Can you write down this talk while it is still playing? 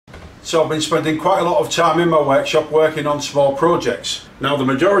so I've been spending quite a lot of time in my workshop working on small projects. Now the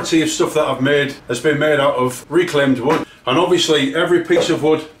majority of stuff that I've made has been made out of reclaimed wood, and obviously every piece of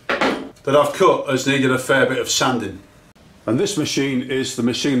wood that I've cut has needed a fair bit of sanding. And this machine is the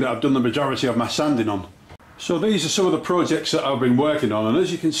machine that I've done the majority of my sanding on. So these are some of the projects that I've been working on, and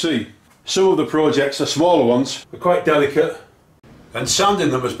as you can see, some of the projects, the smaller ones, are quite delicate, and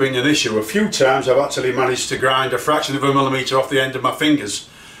sanding them has been an issue. A few times I've actually managed to grind a fraction of a millimetre off the end of my fingers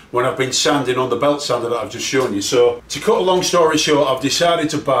when I've been sanding on the belt sander that I've just shown you. So to cut a long story short, I've decided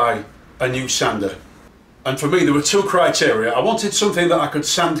to buy a new sander. And for me there were two criteria. I wanted something that I could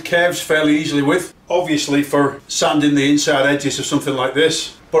sand curves fairly easily with, obviously for sanding the inside edges of something like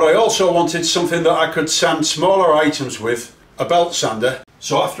this, but I also wanted something that I could sand smaller items with, a belt sander.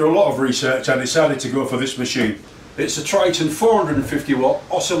 So after a lot of research I decided to go for this machine. It's a Triton 450 watt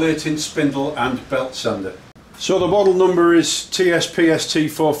oscillating spindle and belt sander. So the model number is TSPST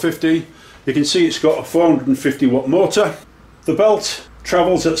 450. You can see it's got a 450 watt motor. The belt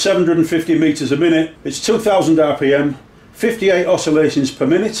travels at 750 meters a minute. It's 2000 RPM, 58 oscillations per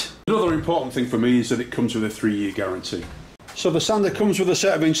minute. Another important thing for me is that it comes with a 3-year guarantee. So the sander comes with a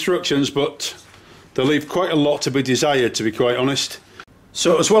set of instructions, but they leave quite a lot to be desired, to be quite honest.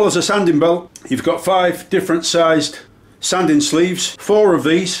 So as well as a sanding belt, you've got 5 different sized sanding sleeves. 4 of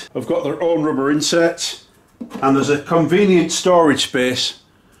these have got their own rubber inserts, and there's a convenient storage space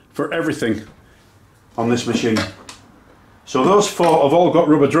for everything on this machine. So those 4 have all got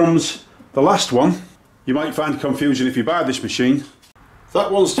rubber drums. The last one, you might find confusing if you buy this machine.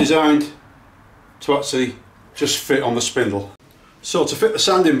 That one's designed to actually just fit on the spindle. So to fit the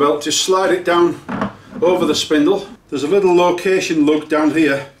sanding belt, just slide it down over the spindle. There's a little location lug down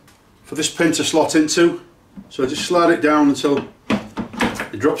here for this pin to slot into. So just slide it down until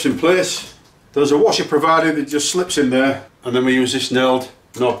it drops in place. There's a washer provided that just slips in there, and then we use this nailed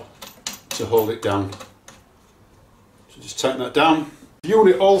knob to hold it down. So just tighten that down. The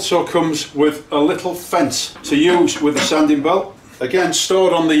unit also comes with a little fence to use with the sanding belt. Again,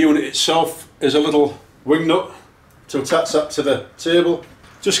 stored on the unit itself is a little wing nut to attach that to the table.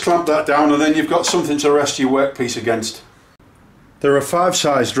 Just clamp that down and then you've got something to rest your workpiece against. There are 5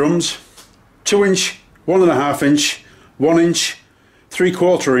 size drums: 2 inch, 1.5 inch, 1 inch,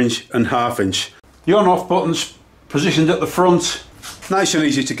 3/4 inch and 1/2 inch. The on off buttons positioned at the front, nice and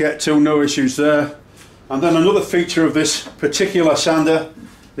easy to get to, no issues there. And then another feature of this particular sander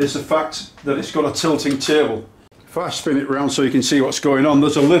is the fact that it's got a tilting table. If I spin it round so you can see what's going on,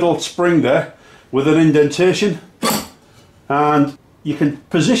 there's a little spring there with an indentation, and you can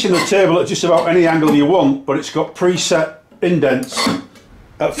position the table at just about any angle you want, but it's got preset indents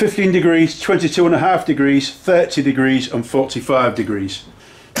at 15 degrees, 22.5 degrees, 30 degrees and 45 degrees.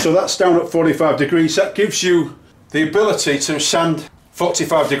 So that's down at 45 degrees. That gives you the ability to sand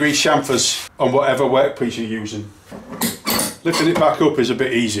 45 degree chamfers on whatever workpiece you're using. Lifting it back up is a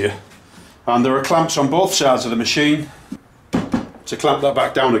bit easier. And there are clamps on both sides of the machine to clamp that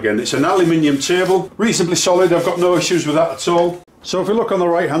back down again. It's an aluminium table, reasonably solid. I've got no issues with that at all. So if we look on the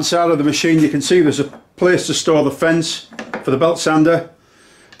right hand side of the machine, you can see there's a place to store the fence for the belt sander.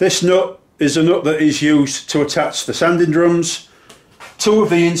 This nut is a nut that is used to attach the sanding drums. 2 of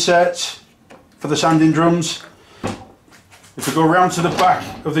the inserts for the sanding drums. If we go round to the back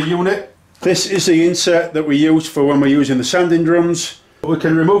of the unit, this is the insert that we use for when we're using the sanding drums. We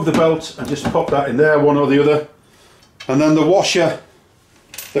can remove the belt and just pop that in there, one or the other. And then the washer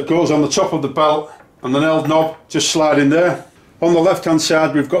that goes on the top of the belt and the nailed knob just slide in there. On the left hand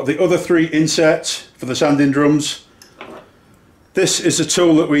side we've got the other 3 inserts for the sanding drums. This is the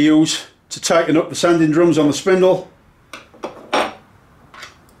tool that we use to tighten up the sanding drums on the spindle.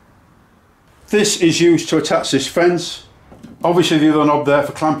 This is used to attach this fence. Obviously the other knob there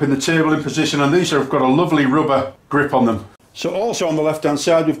for clamping the table in position, and these have got a lovely rubber grip on them. So also on the left hand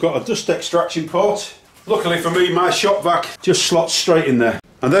side we've got a dust extraction port. Luckily for me, my shop vac just slots straight in there.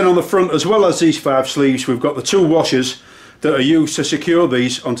 And then on the front, as well as these 5 sleeves, we've got the 2 washers that are used to secure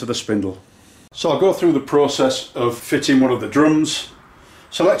these onto the spindle. So I'll go through the process of fitting one of the drums.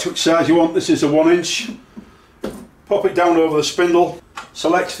 Select which size you want. This is a 1 inch. Pop it down over the spindle.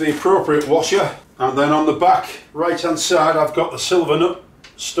 Select the appropriate washer, and then on the back right hand side I've got the silver nut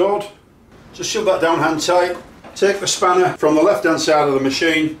stored. Just shove that down hand tight. Take the spanner from the left hand side of the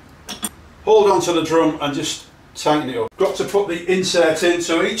machine, hold on to the drum and just tighten it up. Got to put the insert in,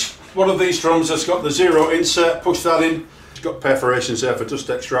 so each one of these drums has got the 0 insert, push that in. It's got perforations there for dust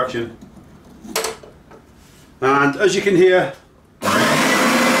extraction. And as you can hear,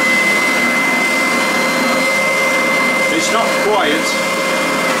 it's not quiet.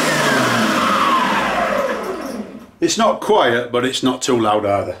 It's not quiet, but it's not too loud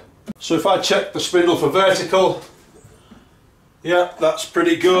either. So if I check the spindle for vertical, yeah, that's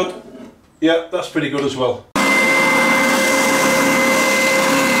pretty good. Yeah, that's pretty good as well.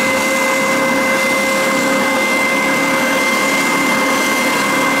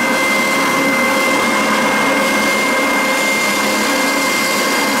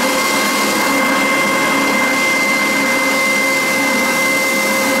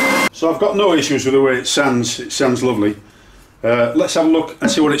 So I've got no issues with the way it sounds lovely. Let's have a look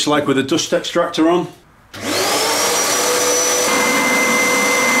and see what it's like with a dust extractor on.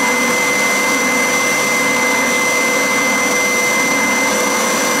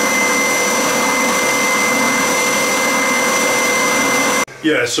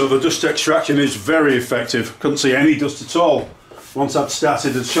 Yeah, so the dust extraction is very effective. Couldn't see any dust at all once I'd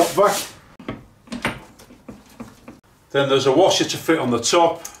started the shop vac. Then there's a washer to fit on the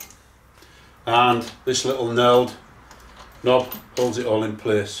top, and this little knurled knob holds it all in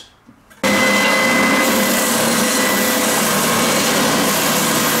place.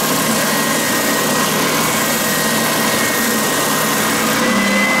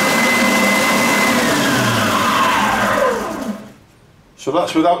 So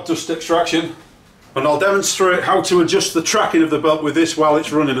that's without dust extraction, and I'll demonstrate how to adjust the tracking of the belt with this while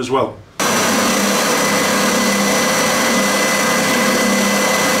it's running as well.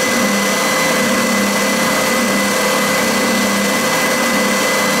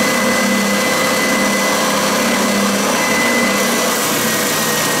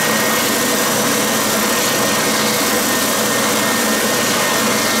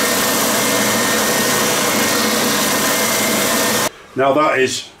 Now that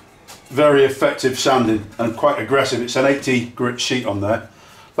is very effective sanding and quite aggressive. It's an 80 grit sheet on there.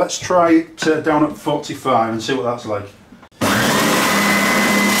 Let's try it down at 45 and see what that's like.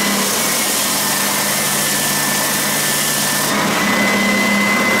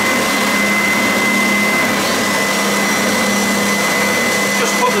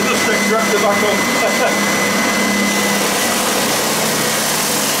 Just put the dust extractor back on.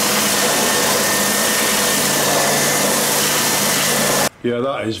 Yeah,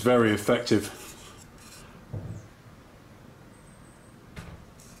 that is very effective.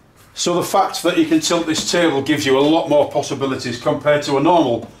 So the fact that you can tilt this table gives you a lot more possibilities compared to a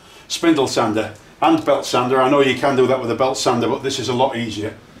normal spindle sander and belt sander. I know you can do that with a belt sander, but this is a lot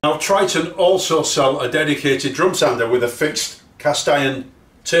easier. Now Triton also sell a dedicated drum sander with a fixed cast iron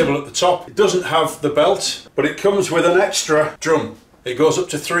table at the top. It doesn't have the belt, but it comes with an extra drum. It goes up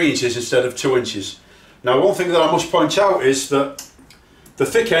to 3 inches instead of 2 inches. Now one thing that I must point out is that the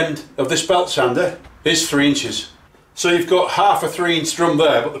thick end of this belt sander is 3 inches. So you've got half a 3-inch drum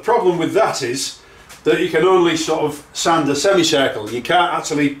there, but the problem with that is that you can only sort of sand a semicircle. You can't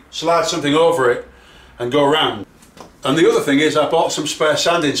actually slide something over it and go around. And the other thing is I bought some spare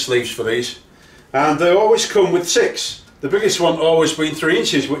sanding sleeves for these, and they always come with 6. The biggest one always been 3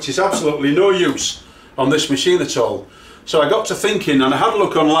 inches, which is absolutely no use on this machine at all. So I got to thinking, and I had a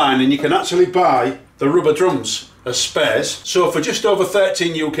look online, and you can actually buy the rubber drums as spares. So for just over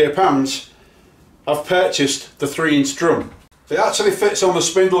 13 UK pounds, I've purchased the 3-inch drum. It actually fits on the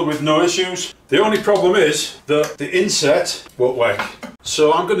spindle with no issues. The only problem is that the insert won't work.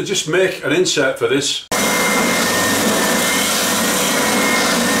 So I'm going to just make an insert for this.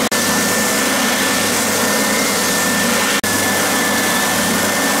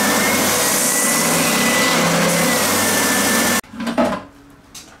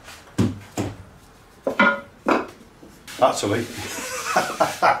 Actually,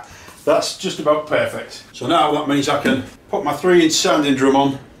 that's just about perfect. So now that means I can put my 3-inch sanding drum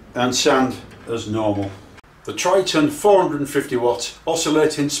on and sand as normal. The Triton 450 watt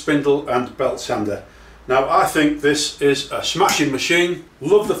oscillating spindle and belt sander. Now I think this is a smashing machine.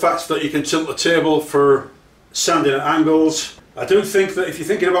 Love the fact that you can tilt the table for sanding at angles. I do think that if you're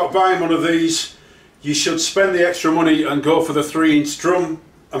thinking about buying one of these, you should spend the extra money and go for the 3-inch drum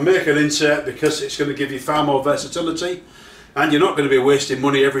and make an insert, because it's going to give you far more versatility, and you're not going to be wasting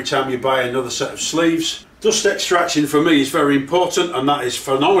money every time you buy another set of sleeves. Dust extraction for me is very important, and that is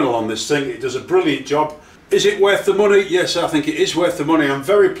phenomenal on this thing. It does a brilliant job. Is it worth the money? Yes, I think it is worth the money. I'm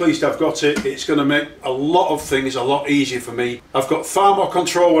very pleased I've got it. It's going to make a lot of things a lot easier for me. I've got far more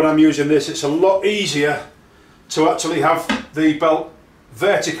control when I'm using this. It's a lot easier to actually have the belt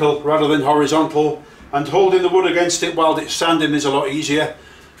vertical rather than horizontal, and holding the wood against it while it's sanding is a lot easier.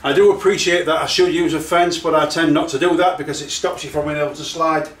 I do appreciate that I should use a fence, but I tend not to do that because it stops you from being able to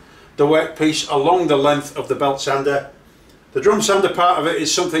slide the workpiece along the length of the belt sander. The drum sander part of it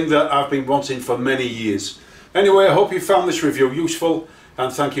is something that I've been wanting for many years. Anyway, I hope you found this review useful,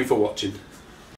 and thank you for watching.